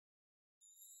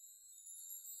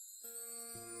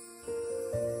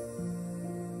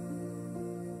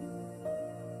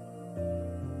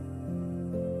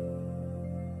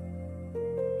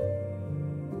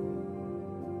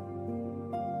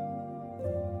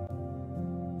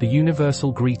The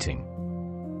universal greeting.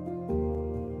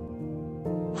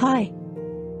 Hi.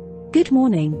 Good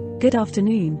morning, good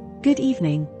afternoon, good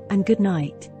evening, and good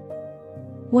night.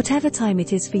 Whatever time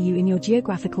it is for you in your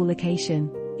geographical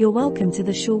location, you're welcome to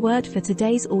the Sure Word for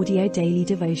today's audio daily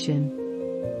devotion.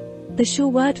 The sure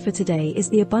word for today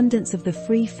is the abundance of the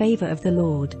free favor of the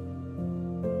Lord.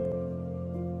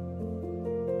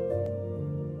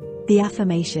 The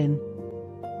affirmation.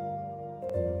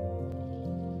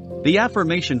 The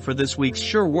affirmation for this week's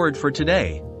sure word for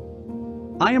today.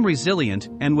 I am resilient,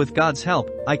 and with God's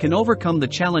help, I can overcome the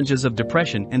challenges of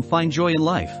depression and find joy in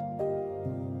life.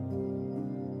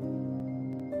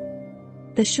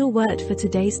 The sure word for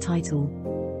today's title.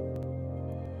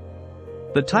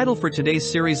 The title for today's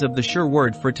series of the Sure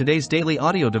Word for today's daily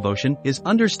audio devotion is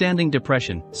Understanding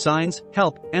Depression, Signs,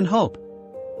 Help, and Hope.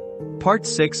 Part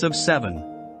 6 of 7.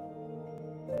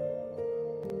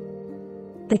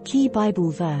 The key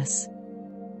Bible verse.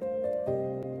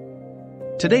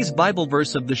 Today's Bible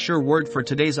verse of the Sure Word for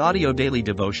today's audio daily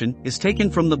devotion is taken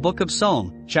from the book of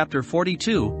Psalm, chapter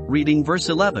 42, reading verse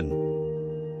 11.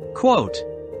 Quote,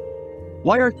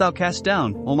 "Why art thou cast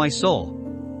down, O my soul?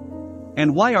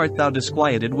 And why art thou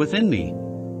disquieted within me?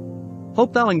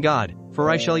 Hope thou in God, for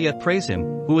I shall yet praise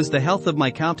him, who is the health of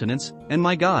my countenance, and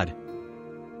my God."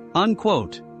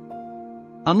 Unquote.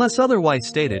 Unless otherwise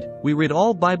stated, we read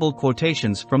all Bible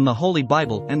quotations from the Holy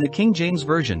Bible and the King James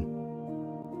Version.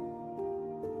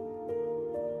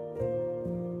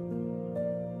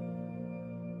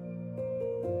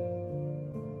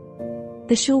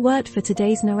 The sure word for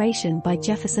today's narration by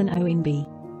Jefferson ONB.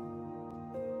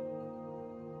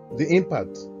 The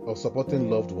impact of supporting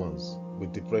loved ones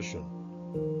with depression,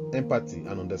 empathy,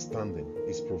 and understanding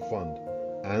is profound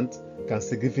and can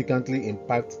significantly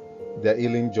impact their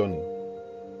healing journey.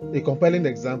 A compelling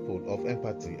example of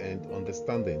empathy and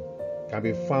understanding can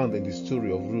be found in the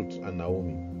story of Ruth and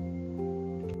Naomi.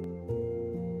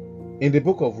 In the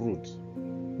book of Ruth,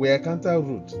 we encounter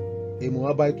Ruth, a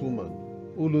Moabite woman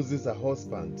who loses her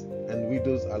husband and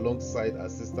widows alongside her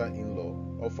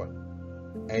sister-in-law, Orpah,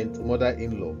 and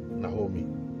mother-in-law, Naomi.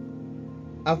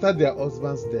 After their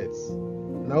husbands' deaths,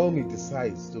 Naomi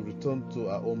decides to return to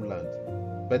her homeland,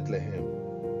 Bethlehem.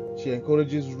 She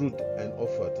encourages Ruth and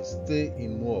Orpah to stay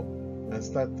in Moab and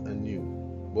start anew,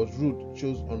 but Ruth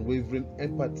chose unwavering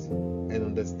empathy and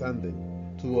understanding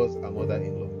towards her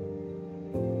mother-in-law.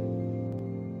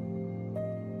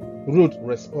 Ruth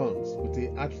responds with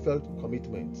a heartfelt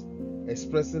commitment,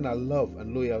 expressing her love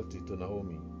and loyalty to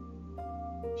Naomi.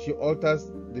 She utters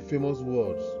the famous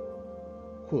words,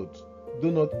 quote,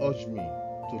 "Do not urge me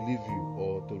to leave you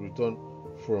or to return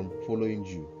from following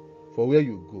you. For where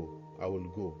you go, I will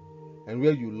go, and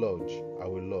where you lodge, I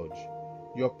will lodge.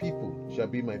 Your people shall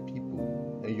be my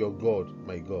people, and your God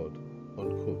my God."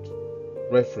 Unquote.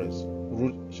 Reference,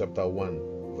 Ruth chapter 1,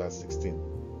 verse 16.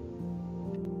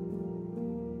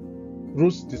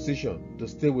 Ruth's decision to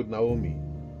stay with Naomi,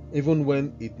 even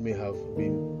when it may have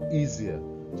been easier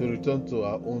to return to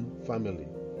her own family,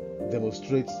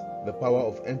 demonstrates the power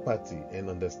of empathy and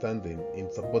understanding in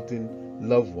supporting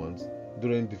loved ones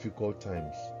during difficult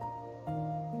times.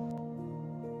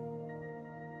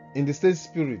 In the same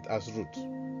spirit as Ruth,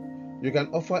 you can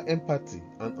offer empathy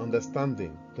and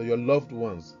understanding to your loved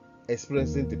ones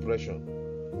experiencing depression.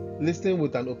 Listen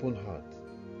with an open heart.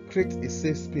 Create a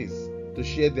safe space to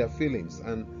share their feelings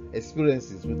and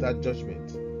experiences without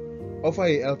judgment. Offer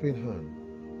a helping hand.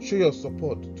 Show your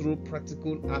support through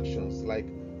practical actions like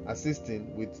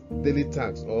assisting with daily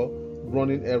tasks or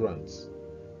running errands.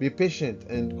 Be patient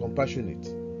and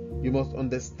compassionate. You must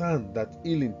understand that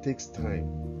healing takes time.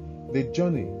 The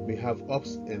journey may have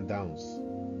ups and downs.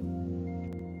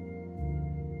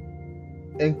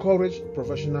 Encourage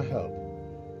professional help.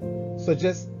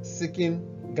 Suggest seeking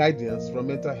guidance from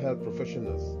mental health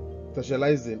professionals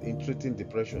specializing in treating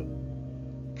depression.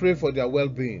 Pray for their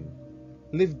well-being.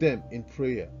 Lift them in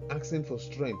prayer, asking for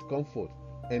strength, comfort,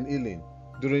 and healing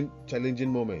during challenging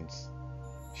moments.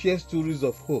 Share stories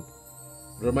of hope.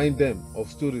 Remind them of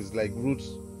stories like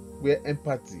Ruth's, where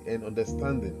empathy and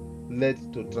understanding led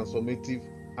to transformative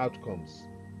outcomes.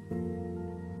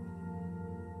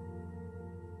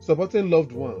 Supporting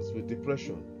loved ones with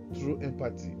depression through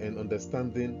empathy and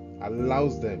understanding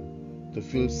allows them to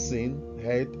feel seen,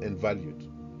 heard, and valued.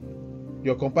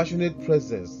 Your compassionate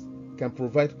presence can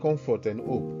provide comfort and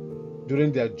hope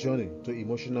during their journey to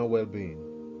emotional well-being.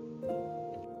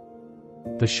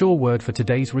 The Sure Word for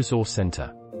today's Resource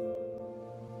Center.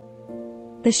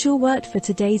 The Sure Word for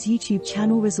today's YouTube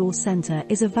channel Resource Center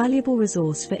is a valuable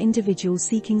resource for individuals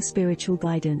seeking spiritual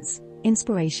guidance,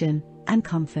 inspiration, and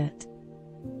comfort.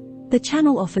 The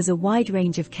channel offers a wide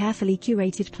range of carefully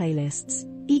curated playlists,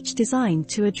 each designed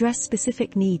to address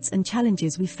specific needs and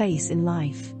challenges we face in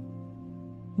life.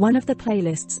 One of the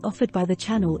playlists offered by the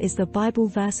channel is the Bible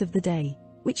Verse of the Day,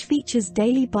 which features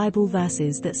daily Bible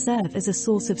verses that serve as a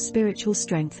source of spiritual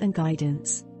strength and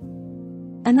guidance.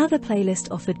 Another playlist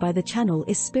offered by the channel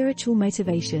is Spiritual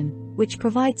Motivation, which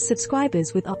provides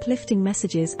subscribers with uplifting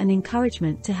messages and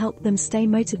encouragement to help them stay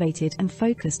motivated and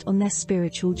focused on their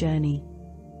spiritual journey.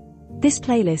 This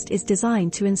playlist is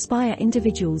designed to inspire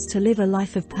individuals to live a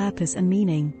life of purpose and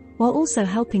meaning, while also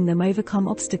helping them overcome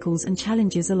obstacles and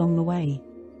challenges along the way.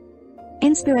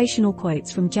 Inspirational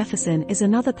Quotes from Jefferson is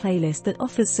another playlist that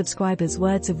offers subscribers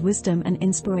words of wisdom and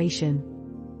inspiration.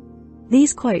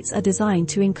 These quotes are designed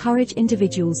to encourage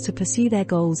individuals to pursue their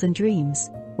goals and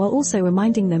dreams, while also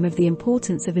reminding them of the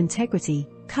importance of integrity,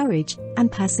 courage,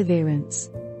 and perseverance.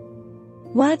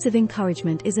 Words of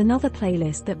Encouragement is another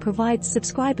playlist that provides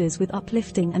subscribers with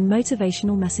uplifting and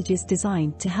motivational messages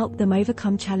designed to help them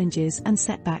overcome challenges and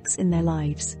setbacks in their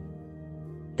lives.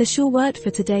 The Sure Word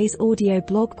for Today's audio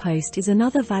blog post is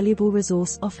another valuable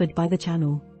resource offered by the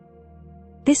channel.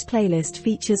 This playlist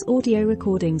features audio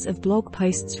recordings of blog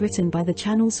posts written by the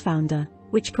channel's founder,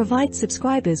 which provides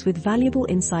subscribers with valuable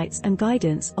insights and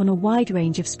guidance on a wide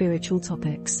range of spiritual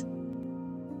topics.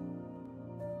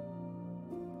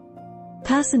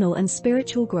 Personal and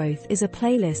Spiritual Growth is a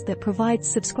playlist that provides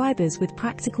subscribers with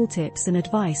practical tips and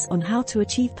advice on how to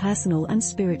achieve personal and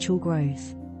spiritual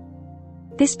growth.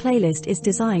 This playlist is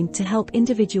designed to help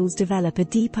individuals develop a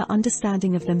deeper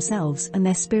understanding of themselves and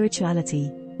their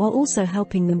spirituality, while also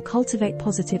helping them cultivate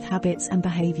positive habits and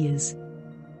behaviors.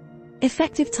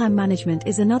 Effective Time Management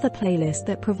is another playlist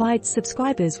that provides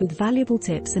subscribers with valuable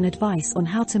tips and advice on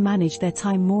how to manage their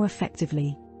time more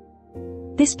effectively.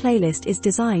 This playlist is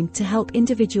designed to help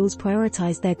individuals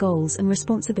prioritize their goals and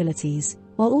responsibilities,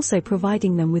 while also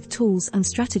providing them with tools and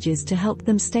strategies to help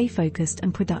them stay focused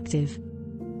and productive.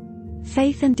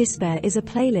 Faith and Despair is a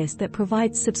playlist that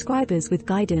provides subscribers with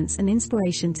guidance and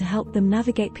inspiration to help them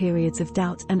navigate periods of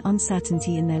doubt and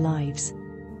uncertainty in their lives.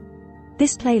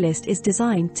 This playlist is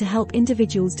designed to help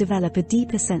individuals develop a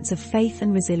deeper sense of faith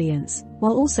and resilience,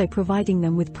 while also providing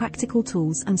them with practical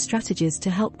tools and strategies to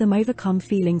help them overcome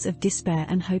feelings of despair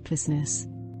and hopelessness.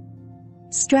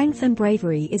 Strength and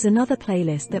Bravery is another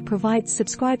playlist that provides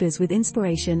subscribers with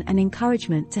inspiration and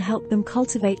encouragement to help them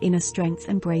cultivate inner strength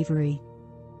and bravery.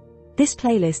 This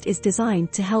playlist is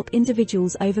designed to help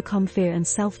individuals overcome fear and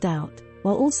self-doubt,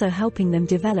 while also helping them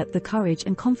develop the courage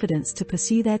and confidence to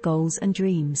pursue their goals and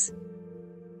dreams.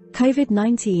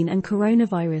 COVID-19 and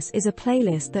Coronavirus is a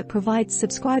playlist that provides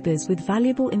subscribers with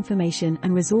valuable information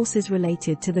and resources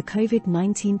related to the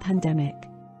COVID-19 pandemic.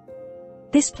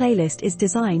 This playlist is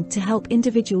designed to help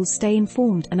individuals stay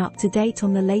informed and up to date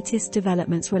on the latest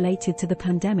developments related to the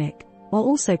pandemic, while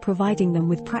also providing them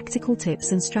with practical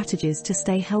tips and strategies to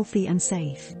stay healthy and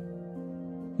safe.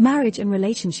 Marriage and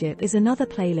Relationship is another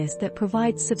playlist that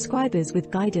provides subscribers with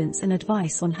guidance and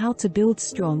advice on how to build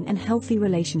strong and healthy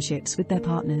relationships with their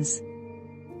partners.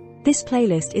 This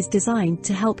playlist is designed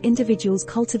to help individuals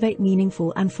cultivate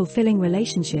meaningful and fulfilling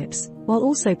relationships, while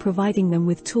also providing them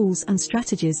with tools and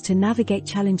strategies to navigate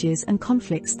challenges and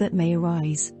conflicts that may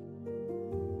arise.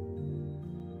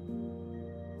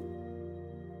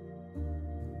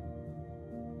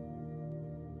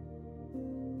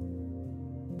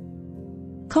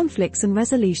 Conflicts and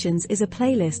Resolutions is a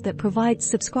playlist that provides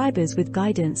subscribers with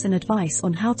guidance and advice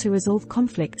on how to resolve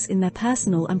conflicts in their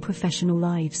personal and professional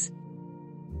lives.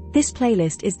 This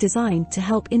playlist is designed to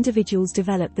help individuals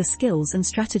develop the skills and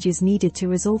strategies needed to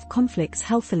resolve conflicts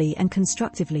healthily and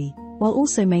constructively, while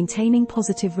also maintaining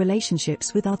positive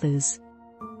relationships with others.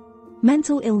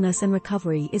 Mental Illness and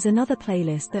Recovery is another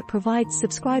playlist that provides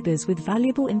subscribers with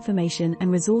valuable information and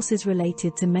resources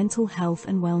related to mental health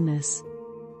and wellness.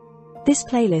 This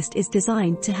playlist is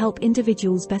designed to help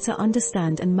individuals better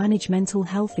understand and manage mental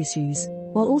health issues,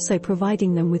 while also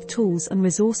providing them with tools and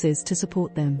resources to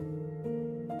support them.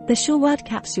 The Sure Word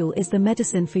Capsule is the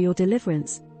medicine for your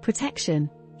deliverance, protection,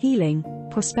 healing,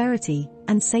 prosperity,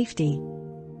 and safety.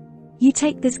 You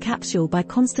take this capsule by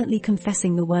constantly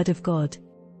confessing the Word of God.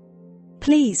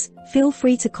 Please, feel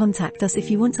free to contact us if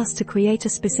you want us to create a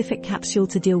specific capsule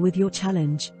to deal with your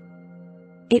challenge.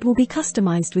 It will be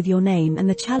customized with your name and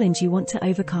the challenge you want to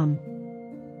overcome.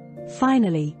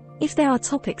 Finally, if there are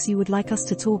topics you would like us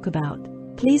to talk about,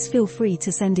 please feel free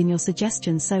to send in your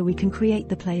suggestions so we can create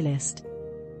the playlist.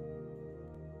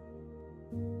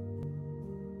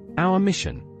 Our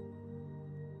mission.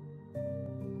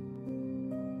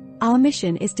 Our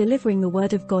mission is delivering the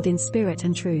Word of God in spirit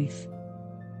and truth.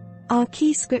 Our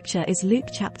key scripture is Luke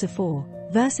chapter 4,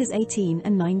 verses 18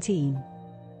 and 19.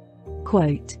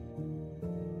 Quote,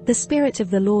 "The Spirit of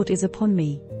the Lord is upon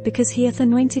me, because he hath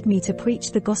anointed me to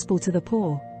preach the gospel to the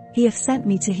poor. He hath sent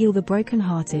me to heal the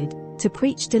brokenhearted, to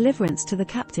preach deliverance to the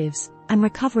captives, and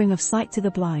recovering of sight to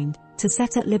the blind, to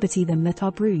set at liberty them that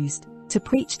are bruised, to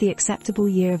preach the acceptable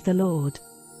year of the Lord."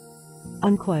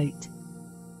 Unquote.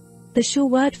 The sure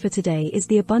word for today is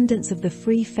the abundance of the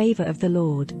free favor of the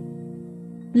Lord.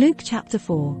 Luke chapter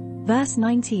 4, verse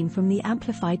 19 from the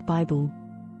Amplified Bible.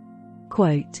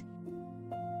 Quote,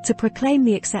 "To proclaim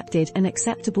the accepted and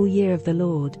acceptable year of the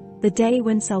Lord, the day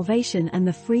when salvation and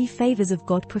the free favors of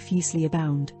God profusely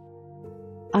abound."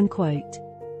 Unquote.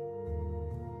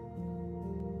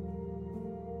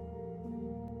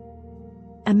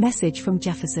 A message from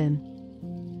Jefferson.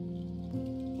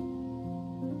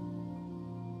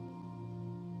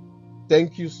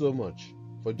 Thank you so much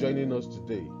for joining us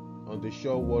today on the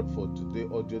Sure Word for Today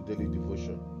audio daily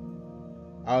devotion.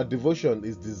 Our devotion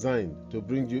is designed to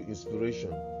bring you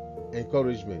inspiration,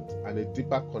 encouragement, and a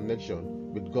deeper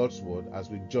connection with God's Word as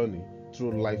we journey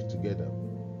through life together.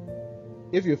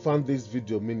 If you found this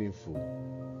video meaningful,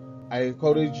 I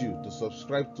encourage you to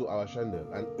subscribe to our channel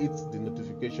and hit the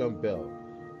notification bell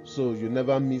so you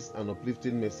never miss an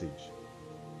uplifting message.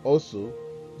 Also,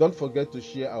 don't forget to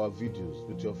share our videos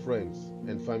with your friends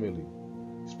and family,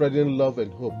 spreading love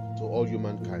and hope to all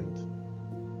humankind.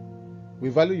 We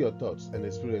value your thoughts and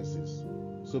experiences,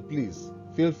 so please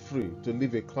feel free to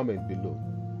leave a comment below.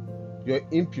 Your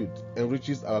input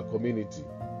enriches our community,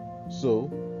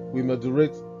 so we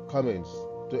moderate comments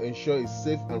to ensure a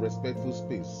safe and respectful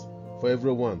space for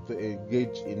everyone to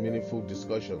engage in meaningful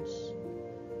discussions.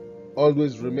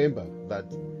 Always remember that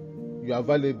you are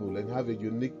valuable and have a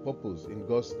unique purpose in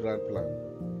God's grand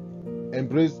plan.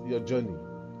 Embrace your journey,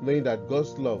 knowing that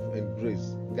God's love and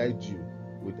grace guide you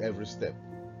with every step.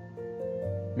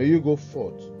 May you go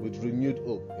forth with renewed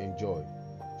hope and joy,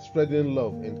 spreading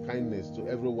love and kindness to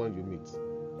everyone you meet.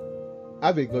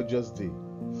 Have a gorgeous day,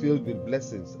 filled with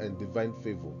blessings and divine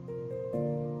favor.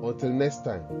 Until next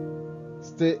time,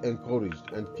 stay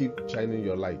encouraged and keep shining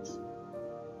your light.